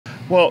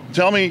Well,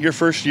 tell me your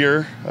first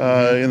year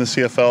in the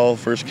CFL,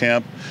 first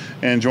camp,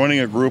 and joining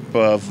a group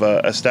of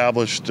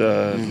established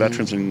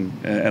veterans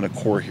and a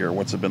core here.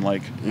 What's it been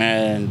like?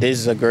 Man, this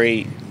is a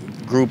great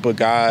group of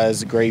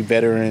guys, great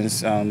veterans.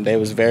 They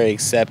was very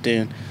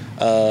accepting.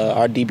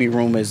 Our DB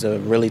room is a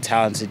really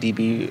talented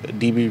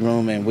DB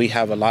room, and we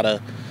have a lot of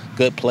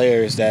good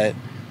players that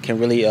can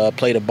really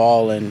play the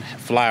ball and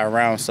fly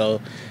around.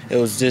 So it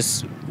was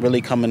just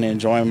really coming and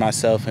enjoying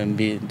myself and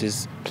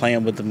just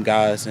playing with them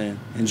guys and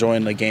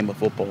enjoying the game of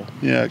football.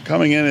 Yeah,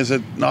 coming in, is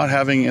it not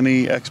having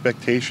any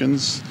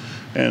expectations?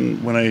 And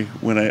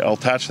I'll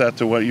attach that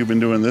to what you've been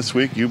doing this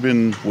week. You've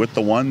been with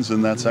the ones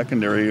in that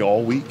secondary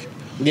all week.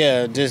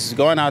 Yeah, just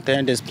going out there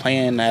and just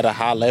playing at a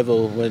high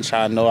level, which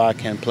I know I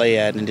can play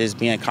at, and just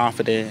being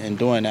confident in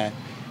doing that.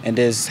 And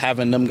just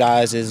having them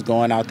guys is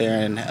going out there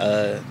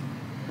and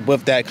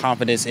with that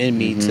confidence in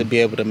me to be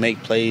able to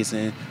make plays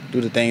and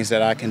do the things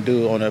that I can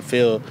do on the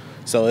field.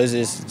 So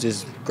it's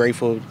just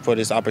grateful for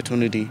this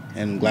opportunity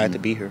and glad to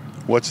be here.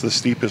 What's the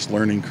steepest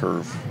learning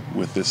curve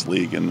with this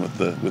league and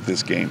with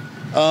this game?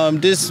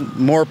 Just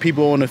more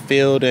people on the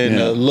field and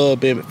a little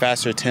bit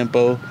faster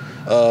tempo.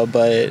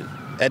 But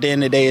at the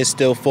end of the day, it's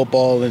still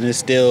football, and it's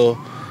still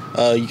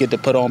you get to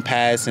put on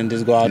pads and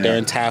just go out there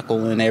and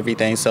tackle and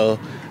everything. So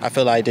I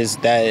feel like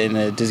just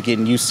just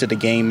getting used to the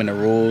game and the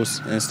rules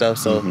and stuff.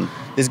 So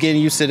just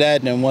getting used to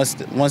that, and then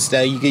once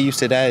that you get used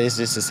to that, it's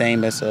just the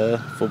same as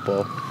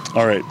football.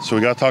 All right, so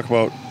we got to talk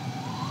about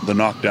the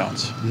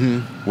knockdowns,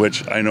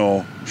 which I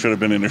know should have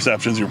been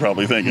interceptions, you're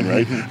probably thinking,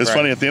 right? It's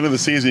funny, at the end of the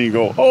season, you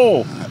go,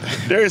 oh,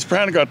 Darrius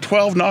Bratton got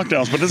 12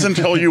 knockdowns, but doesn't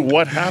tell you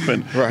what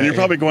happened. And you're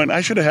probably going,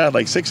 I should have had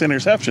like 6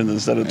 interceptions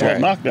instead of 12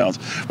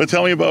 knockdowns. But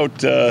tell me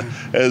about,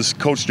 as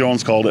Coach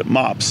Jones called it,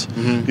 MOPs,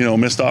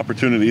 missed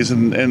opportunities,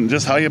 and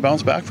just how you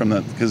bounce back from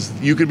that. Because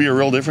you could be a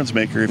real difference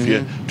maker if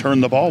you turn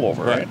the ball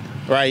over, right?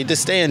 Right,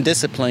 just staying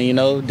disciplined,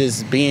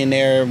 just being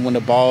there when the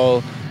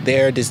ball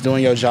there, just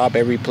doing your job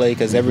every play,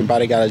 because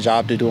everybody got a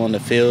job to do on the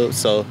field.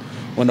 So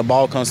when the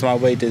ball comes my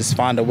way, just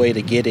find a way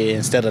to get it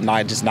instead of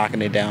not just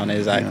knocking it down.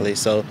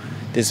 So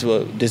just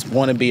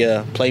want to be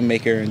a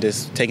playmaker and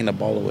just taking the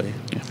ball away.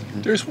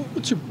 Darrius,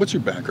 what's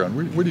your background?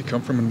 Where do you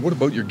come from, and what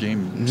about your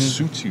game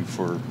suits you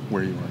for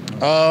where you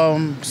are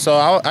now? So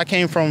I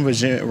came from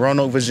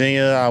Roanoke,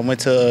 Virginia. I went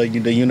to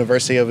the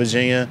University of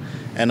Virginia,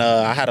 and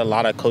I had a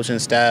lot of coaching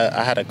staff.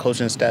 I had a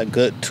coaching staff,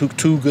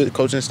 two good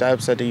coaching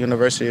staffs at the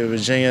University of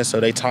Virginia. So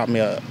they taught me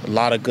a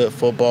lot of good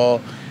football.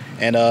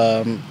 And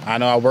I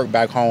know I work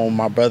back home.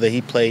 My brother,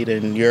 he played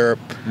in Europe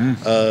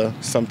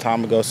some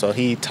time ago, so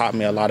he taught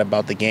me a lot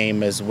about the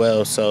game as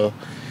well. So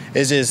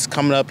it's just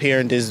coming up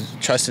here and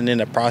just trusting in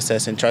the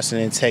process and trusting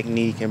in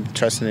technique and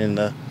trusting in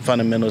the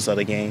fundamentals of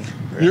the game.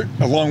 You're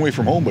a long way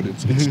from home, but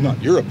it's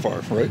not Europe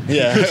far, right?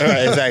 Yeah,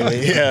 right,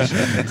 exactly.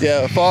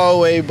 Yeah, far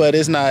away, but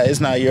it's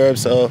not Europe.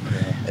 So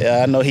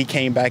I know he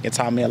came back and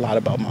taught me a lot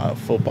about my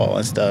football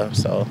and stuff.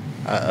 So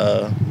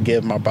I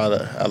give my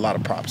brother a lot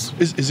of props.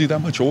 Is he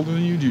that much older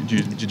than you?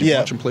 Did you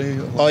watch him play?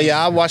 Oh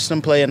yeah, I watched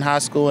him play in high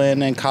school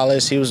and in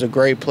college. He was a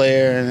great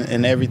player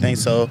and everything.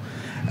 So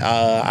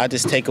I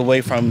just take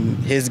away from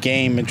his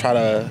game and try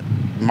to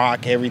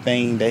mock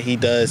everything that he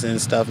does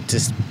and stuff.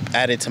 Just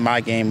add it to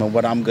my game and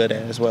what I'm good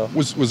at as well.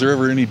 Was there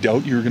ever any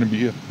doubt you were going to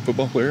be a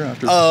football player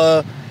after?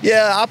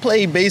 Yeah, I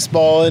played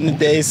baseball in the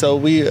day, so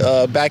we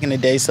back in the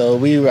day. So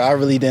I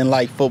really didn't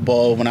like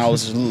football when I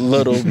was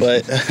little,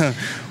 but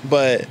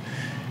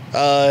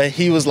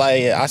he was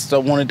like, I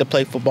still wanted to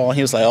play football.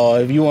 He was like, oh,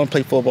 if you want to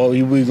play football,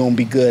 we're gonna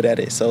be good at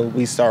it. So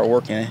we started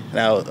working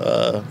out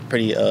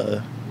pretty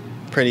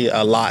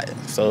a lot.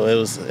 So it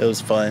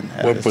was fun.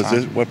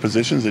 What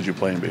positions did you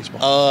play in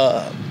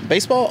baseball?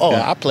 Baseball? Oh,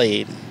 I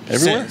played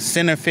everywhere.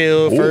 Center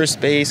field,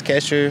 first base,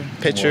 catcher,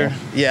 pitcher. Wow.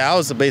 Yeah, I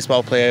was a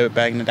baseball player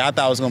back in the day. I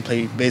thought I was gonna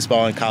play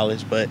baseball in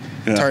college, but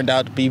it turned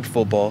out to be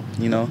football.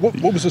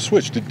 What was the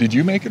switch? Did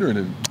you make it, or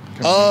did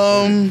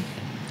it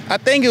I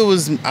think it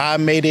was I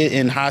made it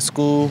in high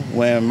school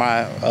when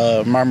my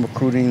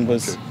recruiting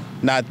was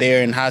not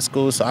there in high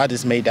school, so I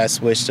just made that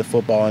switch to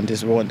football and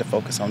just wanted to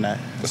focus on that.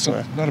 That's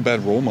not a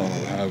bad role model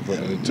to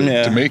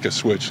have to make a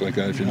switch like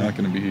that if you're not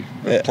going to be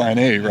plan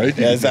A, right?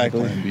 Yeah,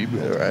 exactly. Plan B,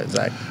 right,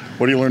 exactly.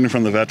 What are you learning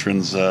from the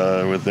veterans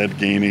with Ed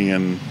Gainey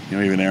and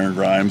even Aaron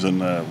Grimes and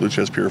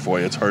Lucius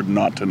Purifoy? It's hard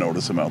not to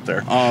notice them out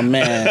there. Oh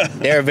man,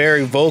 they're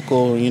very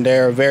vocal.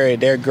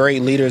 They're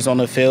great leaders on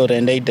the field,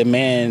 and they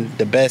demand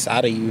the best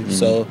out of you.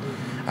 So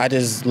I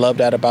just love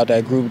that about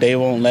that group. They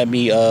won't let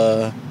me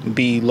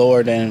be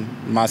lower than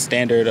my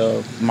standard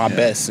of my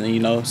best,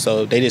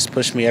 So they just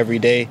push me every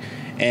day,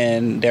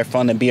 and they're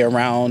fun to be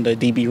around. The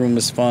DB room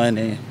is fun,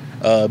 and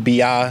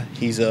BI,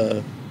 he's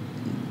a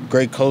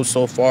great coach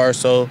so far.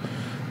 So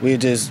we're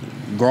just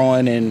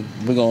growing, and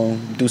we're going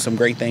to do some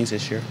great things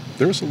this year.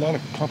 There was a lot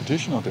of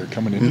competition out there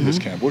coming into this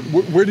camp.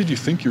 Where did you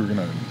think you were going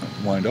to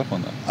wind up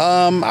on that?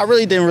 I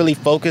really didn't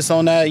focus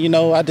on that.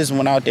 I just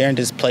went out there and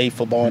just played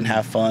football and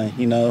have fun.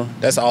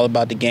 That's all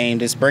about the game.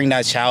 Just bring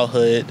that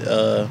childhood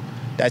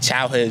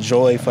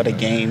joy for the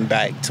game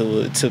back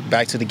to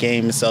the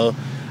game. So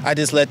I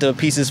just let the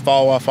pieces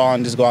fall where I fall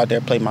and just go out there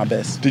and play my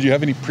best. Did you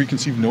have any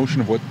preconceived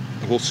notion of what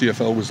the whole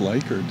CFL was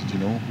like, or did you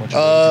know much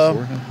about it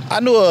beforehand? I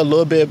knew a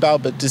little bit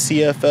about the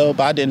CFL,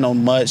 but I didn't know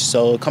much.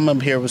 So coming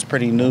up here was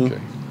pretty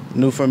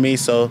new for me.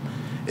 So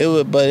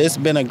but it's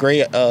been a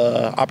great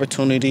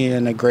opportunity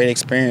and a great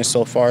experience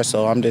so far.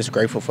 So I'm just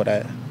grateful for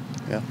that.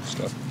 Yeah.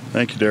 Stuff.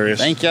 Thank you, Darius.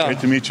 Thank you. Great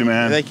to meet you,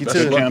 man. Thank you Best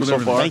too. of camp so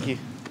far. Thank you.